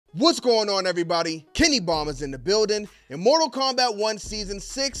What's going on, everybody? Kennybomb is in the building, and Mortal Kombat 1 Season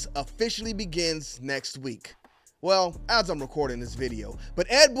 6 officially begins next week. Well, as I'm recording this video. But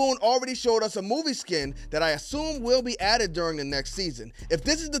Ed Boon already showed us a movie skin that I assume will be added during the next season. If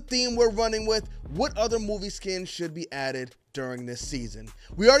this is the theme we're running with, what other movie skins should be added during this season?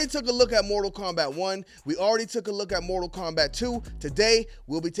 We already took a look at Mortal Kombat 1. We already took a look at Mortal Kombat 2. Today,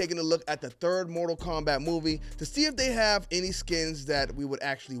 we'll be taking a look at the third Mortal Kombat movie to see if they have any skins that we would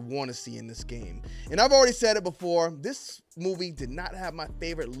actually want to see in this game. And I've already said it before, this movie did not have my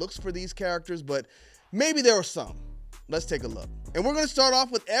favorite looks for these characters, but maybe there are some. Let's take a look. And we're going to start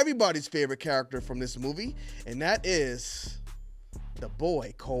off with everybody's favorite character from this movie, and that is the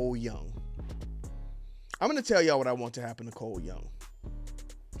boy, Cole Young. I'm going to tell y'all what I want to happen to Cole Young.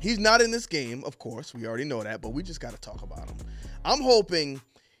 He's not in this game, of course. We already know that, but we just got to talk about him. I'm hoping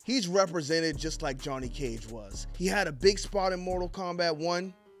he's represented just like Johnny Cage was. He had a big spot in Mortal Kombat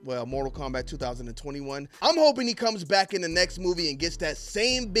 1. Well, Mortal Kombat 2021. I'm hoping he comes back in the next movie and gets that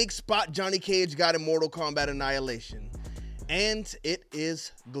same big spot Johnny Cage got in Mortal Kombat Annihilation. And it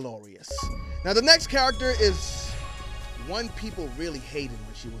is glorious. Now, the next character is one people really hated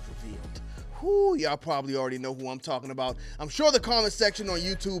when she was revealed. Whew, y'all probably already know who I'm talking about. I'm sure the comment section on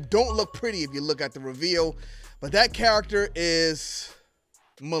YouTube don't look pretty if you look at the reveal, but that character is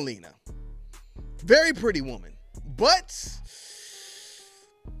Mileena. Very pretty woman, but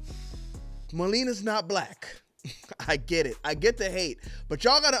Mileena's not black. I get it. I get the hate. But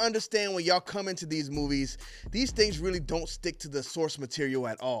y'all got to understand, when y'all come into these movies, these things really don't stick to the source material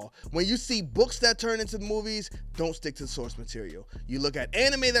at all. When you see books that turn into movies, don't stick to the source material. You look at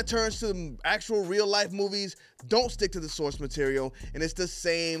anime that turns to actual real life movies, don't stick to the source material. And it's the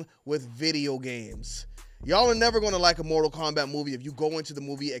same with video games. Y'all are never going to like a Mortal Kombat movie if you go into the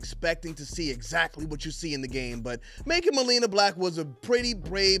movie expecting to see exactly what you see in the game. But making Mileena black was a pretty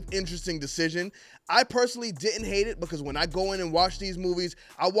brave, interesting decision. I personally didn't hate it because when I go in and watch these movies,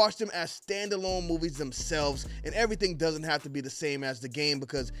 I watch them as standalone movies themselves, and everything doesn't have to be the same as the game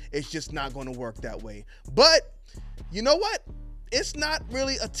because it's just not going to work that way. But you know what? It's not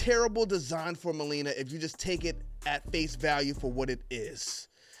really a terrible design for Mileena if you just take it at face value for what it is.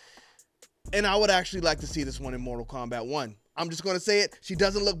 And I would actually like to see this one in Mortal Kombat 1. I'm just going to say it. She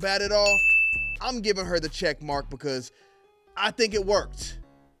doesn't look bad at all. I'm giving her the check mark because I think it worked.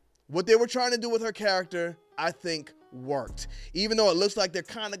 What they were trying to do with her character, I think worked. Even though it looks like they're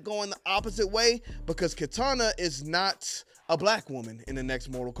kind of going the opposite way, because Kitana is not a black woman in the next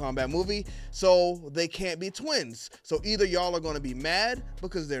Mortal Kombat movie, so they can't be twins. So either y'all are going to be mad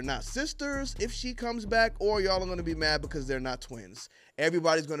because they're not sisters if she comes back, or y'all are going to be mad because they're not twins.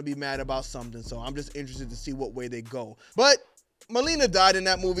 Everybody's going to be mad about something, so I'm just interested to see what way they go. But Mileena died in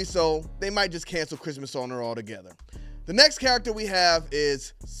that movie, so they might just cancel Christmas on her altogether. The next character we have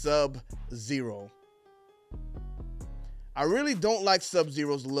is Sub-Zero. I really don't like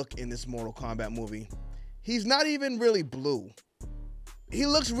Sub-Zero's look in this Mortal Kombat movie. He's not even really blue. He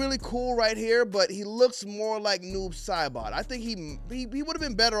looks really cool right here, but he looks more like Noob Saibot. I think he would have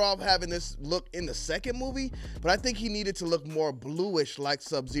been better off having this look in the second movie, but I think he needed to look more bluish like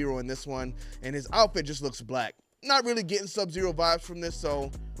Sub-Zero in this one, and his outfit just looks black. Not really getting Sub-Zero vibes from this,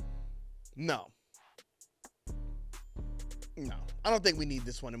 so no. No, I don't think we need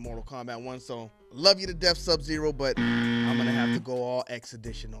this one in Mortal Kombat 1, so love you to death, Sub-Zero, but I'm gonna have to go all X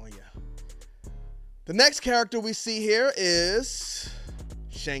edition on you. The next character we see here is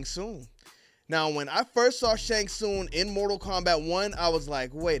Shang Tsung. Now, when I first saw Shang Tsung in Mortal Kombat 1, I was like,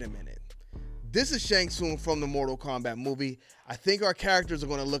 wait a minute. This is Shang Tsung from the Mortal Kombat movie. I think our characters are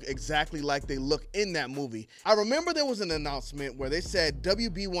going to look exactly like they look in that movie. I remember there was an announcement where they said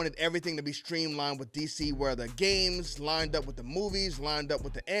WB wanted everything to be streamlined with DC, where the games lined up with the movies, lined up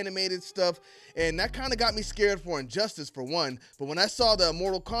with the animated stuff, and that kind of got me scared for Injustice for one. But when I saw the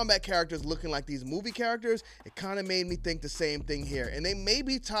Mortal Kombat characters looking like these movie characters, it kind of made me think the same thing here. And they may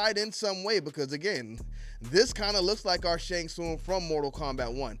be tied in some way because, again, this kind of looks like our Shang Tsung from Mortal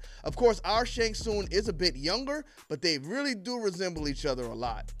Kombat 1. Of course, our Shang Tsung is a bit younger, but they really do resemble each other a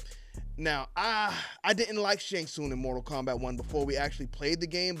lot. Now, I didn't like Shang Tsung in Mortal Kombat 1 before we actually played the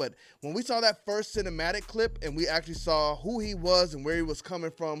game, but when we saw that first cinematic clip and we actually saw who he was and where he was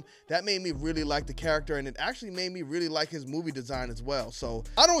coming from, that made me really like the character, and it actually made me really like his movie design as well. So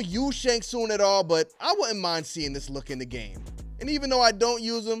I don't use Shang Tsung at all, but I wouldn't mind seeing this look in the game. And even though I don't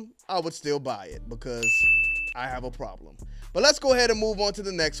use him, I would still buy it because I have a problem. But let's go ahead and move on to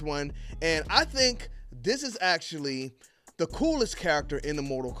the next one. And I think this is actually the coolest character in the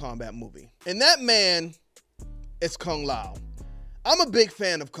Mortal Kombat movie. And that man is Kung Lao. I'm a big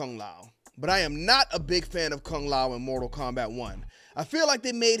fan of Kung Lao, but I am not a big fan of Kung Lao in Mortal Kombat 1. I feel like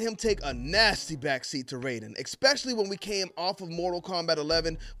they made him take a nasty backseat to Raiden, especially when we came off of Mortal Kombat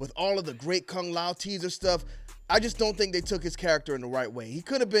 11 with all of the great Kung Lao teaser stuff. I just don't think they took his character in the right way. He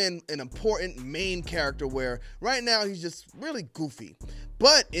could have been an important main character where right now he's just really goofy.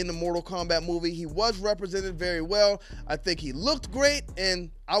 But in the Mortal Kombat movie, he was represented very well. I think he looked great, and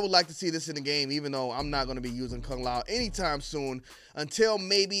I would like to see this in the game, even though I'm not going to be using Kung Lao anytime soon until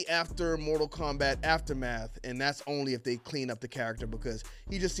maybe after Mortal Kombat Aftermath, and that's only if they clean up the character because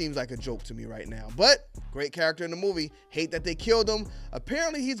he just seems like a joke to me right now. But great character in the movie. Hate that they killed him.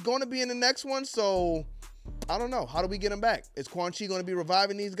 Apparently he's going to be in the next one, so I don't know. How do we get him back? Is Quan Chi going to be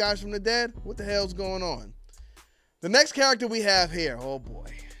reviving these guys from the dead? What the hell's going on? The next character we have here, oh boy.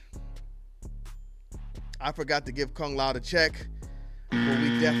 I forgot to give Kung Lao the check, but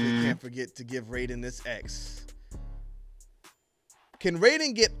we definitely can't forget to give Raiden this X. Can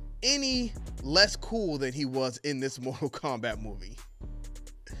Raiden get any less cool than he was in this Mortal Kombat movie?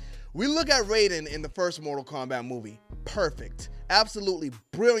 We look at Raiden in the first Mortal Kombat movie. Perfect. Absolutely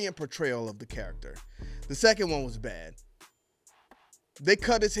brilliant portrayal of the character. The second one was bad. They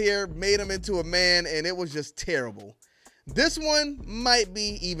cut his hair, made him into a man, and it was just terrible. This one might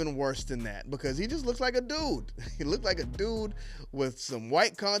be even worse than that because he just looks like a dude. He looked like a dude with some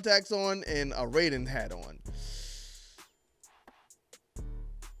white contacts on and a Raiden hat on.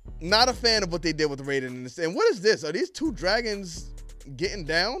 Not a fan of what they did with Raiden in this. And what is this? Are these two dragons getting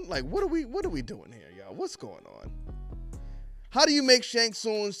down? Like, what are we doing here, y'all? What's going on? How do you make Shang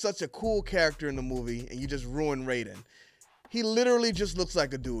Tsung such a cool character in the movie and you just ruin Raiden? He literally just looks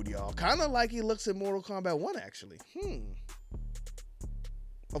like a dude, y'all. Kind of like he looks in Mortal Kombat 1, actually.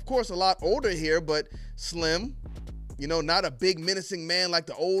 Of course, a lot older here, but slim. You know, not a big menacing man like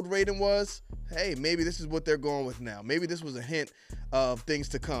the old Raiden was. Hey, maybe this is what they're going with now. Maybe this was a hint of things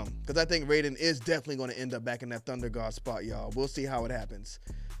to come. Because I think Raiden is definitely going to end up back in that Thunder God spot, y'all. We'll see how it happens.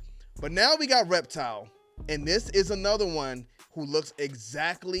 But now we got Reptile. And this is another one who looks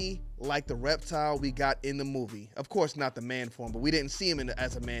exactly like the Reptile we got in the movie. Of course, not the man form, but we didn't see him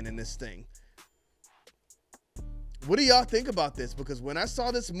as a man in this thing. What do y'all think about this? Because when I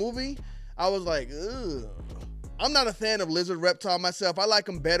saw this movie, I was like, ugh. I'm not a fan of Lizard Reptile myself. I like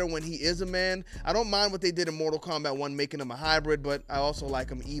him better when he is a man. I don't mind what they did in Mortal Kombat 1, making him a hybrid, but I also like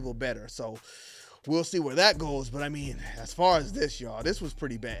him evil better. So we'll see where that goes. But I mean, as far as this, y'all, this was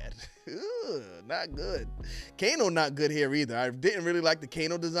pretty bad. Ugh, not good. Kano not good here either. I didn't really like the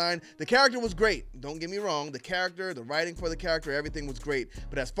Kano design. The character was great. Don't get me wrong. The character, the writing for the character, everything was great.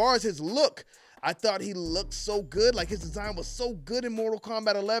 But as far as his look, I thought he looked so good. Like his design was so good in Mortal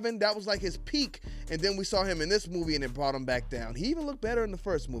Kombat 11. That was like his peak. And then we saw him in this movie and it brought him back down. He even looked better in the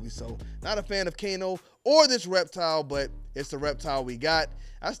first movie. So not a fan of Kano or this Reptile, but it's the Reptile we got.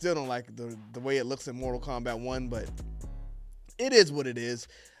 I still don't like the way it looks in Mortal Kombat 1, but it is what it is.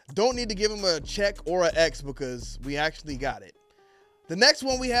 Don't need to give him a check or an X because we actually got it. The next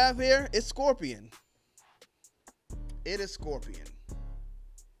one we have here is Scorpion. It is Scorpion.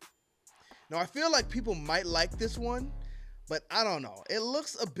 Now, I feel like people might like this one, but I don't know. It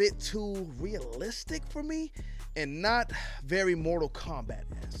looks a bit too realistic for me and not very Mortal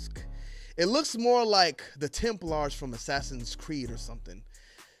Kombat-esque. It looks more like the Templars from Assassin's Creed or something.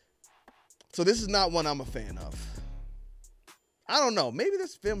 So this is not one I'm a fan of. I don't know. Maybe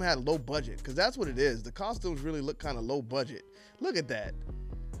this film had a low budget because that's what it is. The costumes really look kind of low budget. Look at that.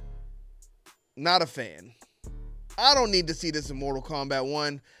 Not a fan. I don't need to see this in Mortal Kombat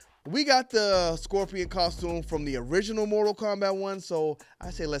 1. We got the Scorpion costume from the original Mortal Kombat 1, so I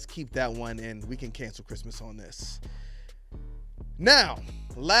say let's keep that one and we can cancel Christmas on this. Now,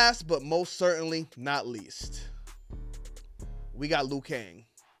 last but most certainly not least, we got Liu Kang.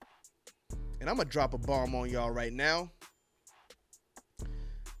 And I'm going to drop a bomb on y'all right now.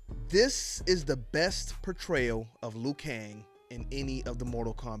 This is the best portrayal of Liu Kang in any of the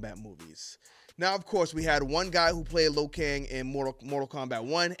Mortal Kombat movies. Now, of course, we had one guy who played Liu Kang in Mortal Kombat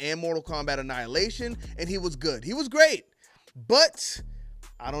 1 and Mortal Kombat Annihilation, and he was good. He was great. But,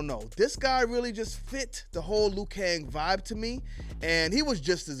 I don't know. This guy really just fit the whole Liu Kang vibe to me, and he was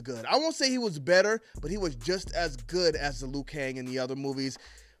just as good. I won't say he was better, but he was just as good as the Liu Kang in the other movies.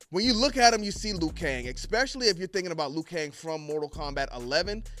 When you look at him, you see Liu Kang, especially if you're thinking about Liu Kang from Mortal Kombat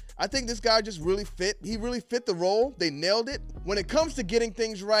 11. I think this guy just really fit. He really fit the role. They nailed it. When it comes to getting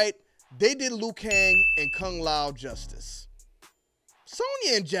things right, they did Liu Kang and Kung Lao justice.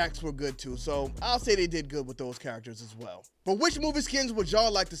 Sonya and Jax were good too, so I'll say they did good with those characters as well. But which movie skins would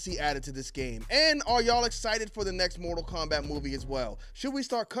y'all like to see added to this game? And are y'all excited for the next Mortal Kombat movie as well? Should we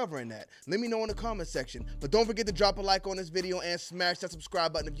start covering that? Let me know in the comment section. But don't forget to drop a like on this video and smash that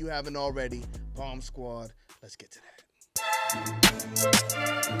subscribe button if you haven't already. Bomb Squad, let's get to that.